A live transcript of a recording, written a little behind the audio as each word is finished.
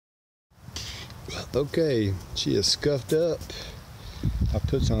Okay, she is scuffed up. I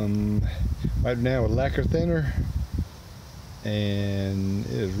put some right now with lacquer thinner, and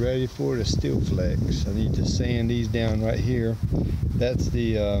it is ready for the steel flex. I need to sand these down right here. That's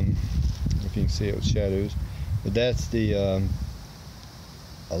the if you can see it with shadows, but that's the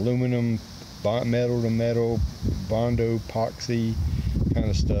aluminum metal to metal bondo epoxy kind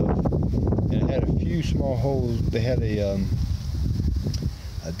of stuff. And it had a few small holes. They had a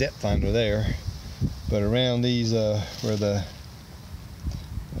depth finder there, but around these where the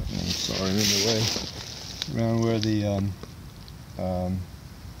sorry, I'm in the way, around where the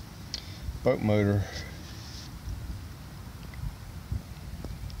boat motor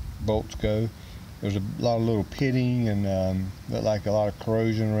bolts go, there's a lot of little pitting and looked like a lot of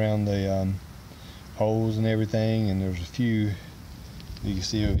corrosion around the holes and everything. And there's a few you can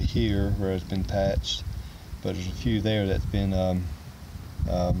see over here where it's been patched, but there's a few there that's been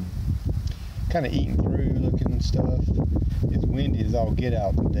kind of eaten through looking and stuff. It's windy as all get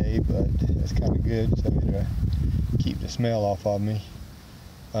out today, but it's kind of good, so it'll keep the smell off of me.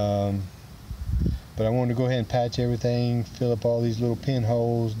 But I wanted to go ahead and patch everything, fill up all these little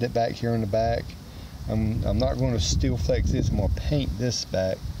pinholes, dip back here in the back. I'm not going to steel flex this. I'm going to paint this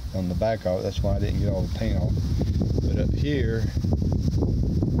back on the back of it. That's why I didn't get all the paint off. But up here,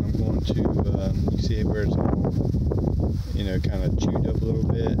 I'm going to, you see where it's all, you know, kind of chewed up a little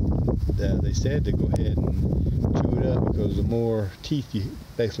bit. They said to go ahead and chew it up, because the more teeth,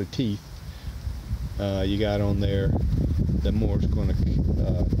 basically teeth, you got on there, the more it's going to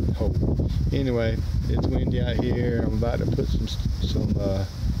hold. Anyway, it's windy out here. I'm about to put some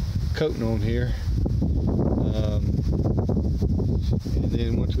coating on here. And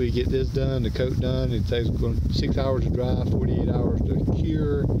then once we get this done, the coat done, it takes 6 hours to dry, 48 hours to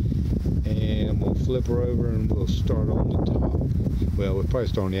cure, and I'm going to flip her over and we'll start on the top. Well, we'll probably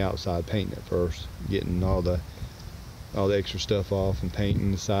start on the outside, painting it first, getting all the extra stuff off and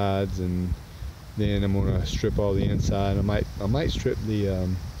painting the sides, and then I'm going to strip all the inside. I might strip the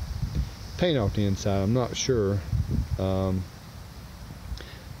paint off the inside. I'm not sure.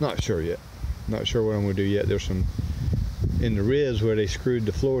 Not sure yet. Not sure what I'm going to do yet. There's some in the ribs where they screwed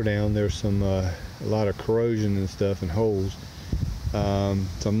the floor down. There's some a lot of corrosion and stuff and holes. So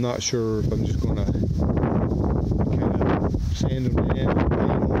I'm not sure if I'm just going to kind of sand them down, paint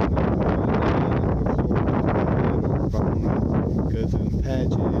them, or if I'm going to go through and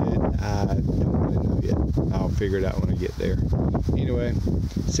patch it. I don't really know yet. I'll figure it out when I get there. Anyway,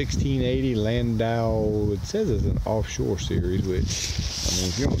 1680 Landau. It says it's an offshore series, which, I mean,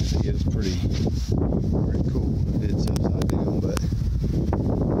 if you don't see it, it's pretty cool. It's upside down, but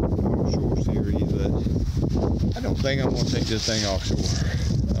offshore series. But I don't think I'm going to take this thing offshore.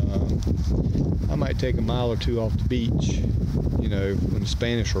 I might take a mile or two off the beach, you know, when the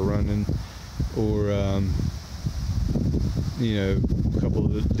Spanish are running, or you know, a couple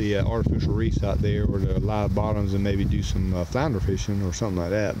of the artificial reefs out there, or the live bottoms, and maybe do some flounder fishing or something like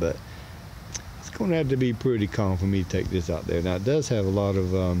that. But it's going to have to be pretty calm for me to take this out there. Now, it does have a lot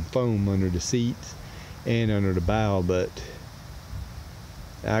of foam under the seats and under the bow, but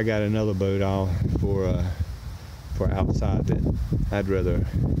I got another boat for outside that I'd rather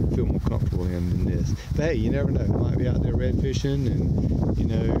feel more comfortable in than this. But hey, you never know. I might be out there red fishing and, you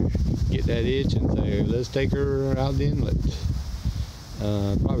know, get that itch and say, let's take her out the inlet.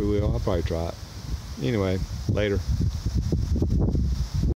 Probably will. I'll probably try it. Anyway, later.